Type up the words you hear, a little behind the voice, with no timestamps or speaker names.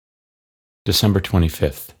December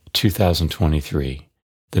 25th, 2023,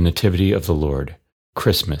 the Nativity of the Lord,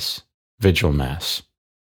 Christmas, Vigil Mass.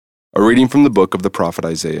 A reading from the book of the prophet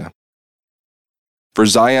Isaiah. For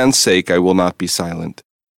Zion's sake I will not be silent.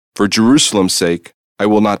 For Jerusalem's sake I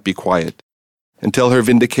will not be quiet, until her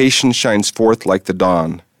vindication shines forth like the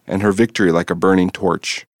dawn, and her victory like a burning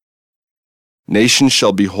torch. Nations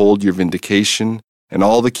shall behold your vindication, and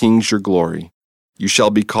all the kings your glory. You shall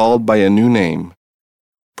be called by a new name,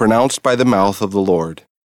 pronounced by the mouth of the Lord.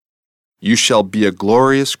 You shall be a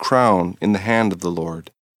glorious crown in the hand of the Lord,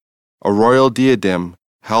 a royal diadem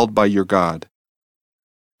held by your God.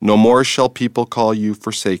 No more shall people call you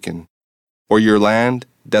forsaken, or your land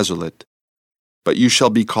desolate, but you shall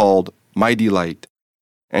be called my delight,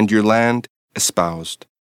 and your land espoused.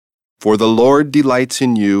 For the Lord delights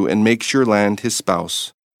in you and makes your land his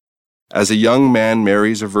spouse. As a young man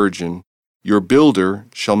marries a virgin, your builder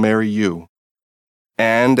shall marry you.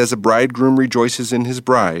 And as a bridegroom rejoices in his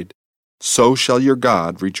bride, so shall your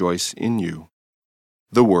God rejoice in you.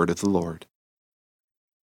 The word of the Lord.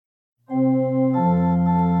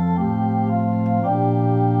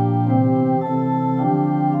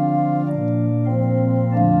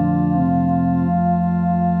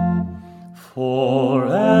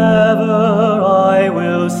 Forever I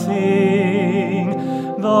will sing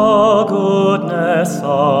the goodness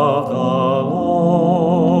of the Lord.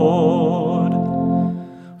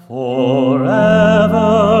 Forever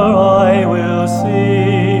I will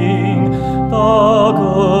sing the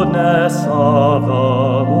goodness of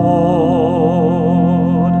the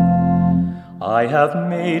Lord. I have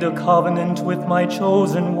made a covenant with my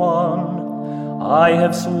chosen one. I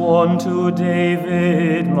have sworn to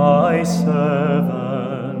David my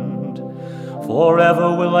servant.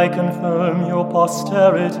 Forever will I confirm your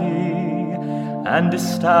posterity and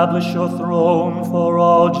establish your throne for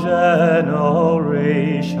all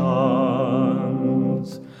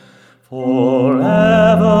generations.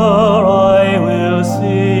 Forever I will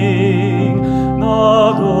sing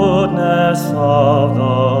the goodness of the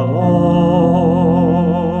Lord.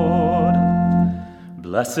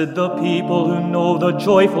 Blessed the people who know the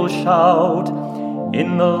joyful shout.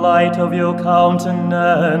 In the light of your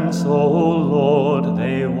countenance, O Lord,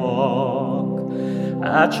 they walk.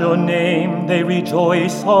 At your name they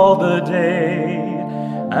rejoice all the day,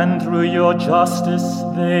 and through your justice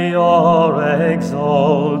they are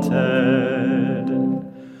exalted.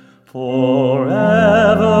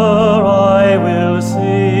 Forever I will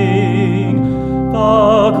sing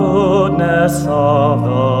the goodness of the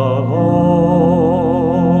Lord.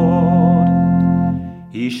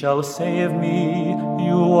 He shall say of me,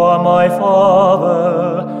 you are my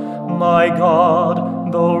Father, my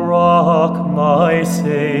God, the rock, my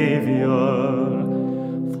Savior.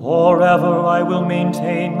 Forever I will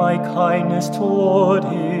maintain my kindness toward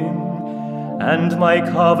him, and my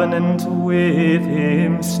covenant with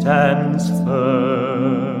him stands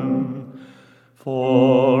firm.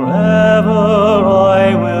 Forever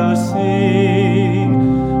I will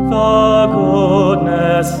sing the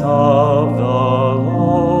goodness of the Lord.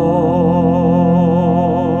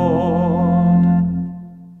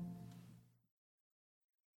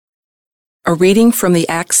 A reading from the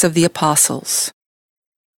Acts of the Apostles.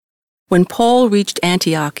 When Paul reached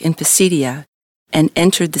Antioch in Pisidia and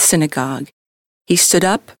entered the synagogue, he stood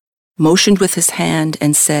up, motioned with his hand,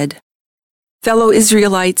 and said, "Fellow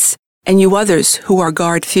Israelites, and you others who are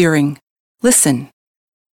God-fearing, listen.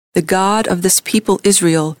 The God of this people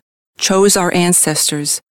Israel chose our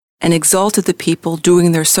ancestors and exalted the people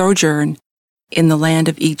during their sojourn in the land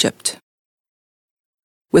of Egypt.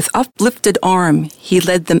 With uplifted arm he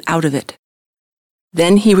led them out of it.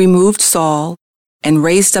 Then he removed Saul and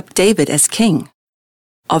raised up David as king.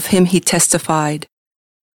 Of him he testified,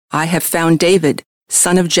 'I have found David,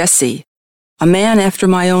 son of Jesse, a man after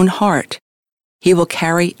my own heart. He will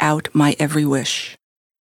carry out my every wish.'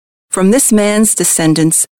 From this man's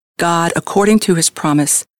descendants, God, according to his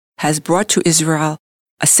promise, has brought to Israel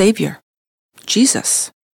a Savior,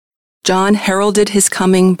 Jesus. John heralded his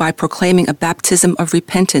coming by proclaiming a baptism of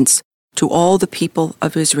repentance to all the people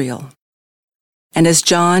of Israel. And as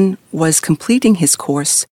John was completing his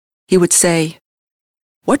course, he would say,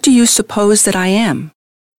 'What do you suppose that I am?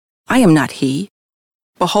 I am not he.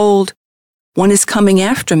 Behold, one is coming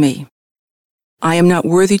after me. I am not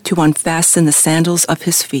worthy to unfasten the sandals of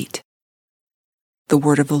his feet.'" The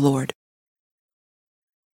word of the Lord.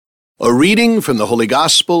 A reading from the Holy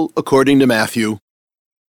Gospel according to Matthew.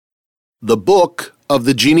 The book of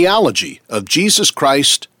the genealogy of Jesus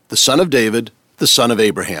Christ, the son of David, the son of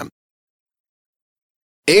Abraham.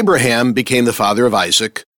 Abraham became the father of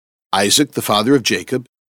Isaac, Isaac the father of Jacob,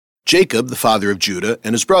 Jacob the father of Judah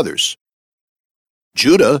and his brothers,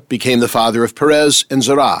 Judah became the father of Perez and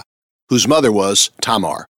Zerah, whose mother was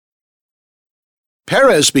Tamar.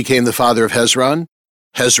 Perez became the father of Hezron,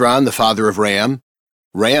 Hezron the father of Ram,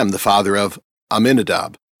 Ram the father of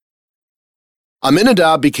Amminadab.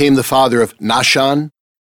 Amminadab became the father of Nahshon,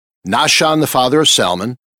 Nahshon the father of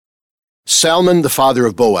Salmon, Salmon the father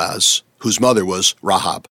of Boaz, whose mother was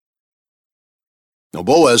Rahab. Now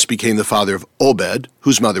Boaz became the father of Obed,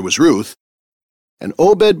 whose mother was Ruth, and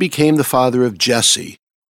Obed became the father of Jesse,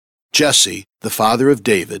 Jesse the father of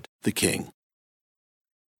David the king.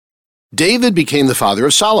 David became the father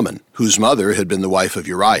of Solomon, whose mother had been the wife of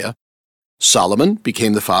Uriah. Solomon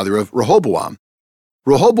became the father of Rehoboam,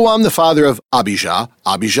 Rehoboam the father of Abijah,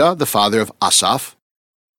 Abijah the father of Asaph.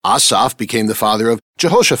 Asaph became the father of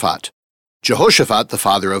Jehoshaphat, Jehoshaphat the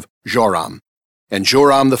father of Joram, and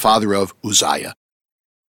Joram the father of Uzziah.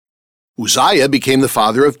 Uzziah became the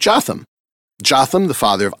father of Jotham, Jotham the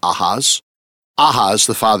father of Ahaz, Ahaz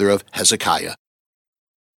the father of Hezekiah.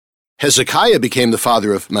 Hezekiah became the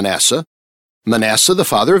father of Manasseh, Manasseh the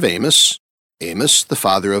father of Amos, Amos the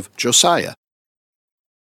father of Josiah.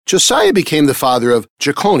 Josiah became the father of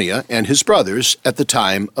Jeconiah and his brothers at the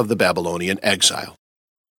time of the Babylonian exile.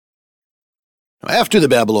 After the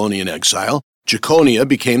Babylonian exile, Jeconiah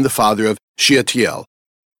became the father of Shealtiel.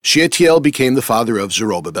 Shealtiel became the father of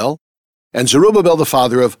Zerubbabel, and Zerubbabel the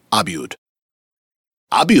father of Abiud.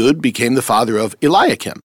 Abiud became the father of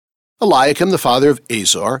Eliakim, Eliakim the father of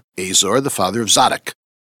Azor, Azor the father of Zadok.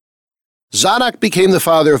 Zadok became the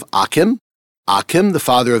father of Achim, Achim the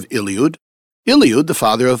father of Eliud, Eliud the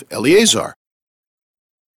father of Eleazar.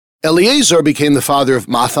 Eleazar became the father of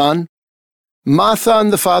Mathan,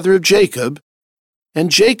 Mathan the father of Jacob,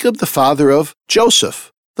 and Jacob the father of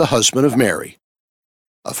Joseph, the husband of Mary.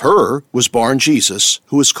 Of her was born Jesus,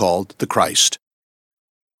 who is called the Christ.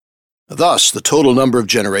 Thus, the total number of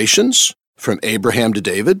generations, from Abraham to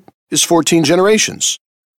David, is 14 generations.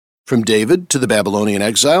 From David to the Babylonian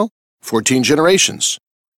exile, 14 generations.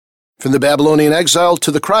 From the Babylonian exile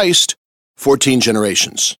to the Christ, 14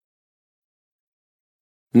 generations.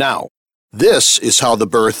 Now, this is how the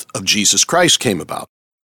birth of Jesus Christ came about.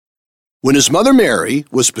 When his mother Mary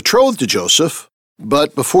was betrothed to Joseph,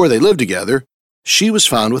 but before they lived together, she was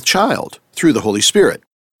found with child through the Holy Spirit.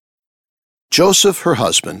 Joseph, her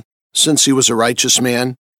husband, since he was a righteous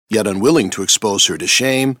man, yet unwilling to expose her to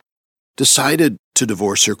shame, decided to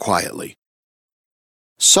divorce her quietly.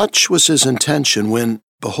 Such was his intention when,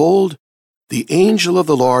 behold, the angel of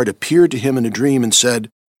the Lord appeared to him in a dream and said,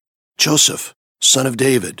 "Joseph, son of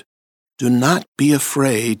David, do not be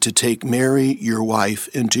afraid to take Mary, your wife,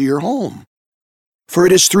 into your home. For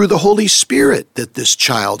it is through the Holy Spirit that this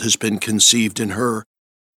child has been conceived in her.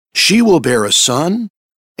 She will bear a son,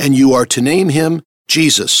 and you are to name him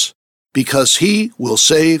Jesus, because he will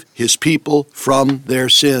save his people from their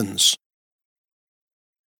sins."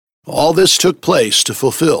 All this took place to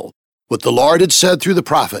fulfill what the Lord had said through the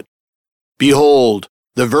prophet, "Behold,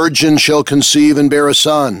 the virgin shall conceive and bear a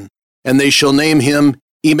son, and they shall name him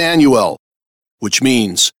Emmanuel," which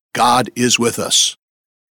means God is with us.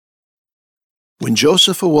 When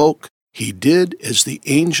Joseph awoke, he did as the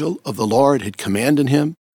angel of the Lord had commanded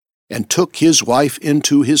him, and took his wife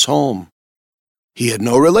into his home. He had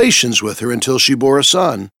no relations with her until she bore a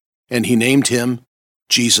son, and he named him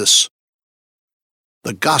Jesus.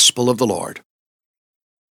 The Gospel of the Lord.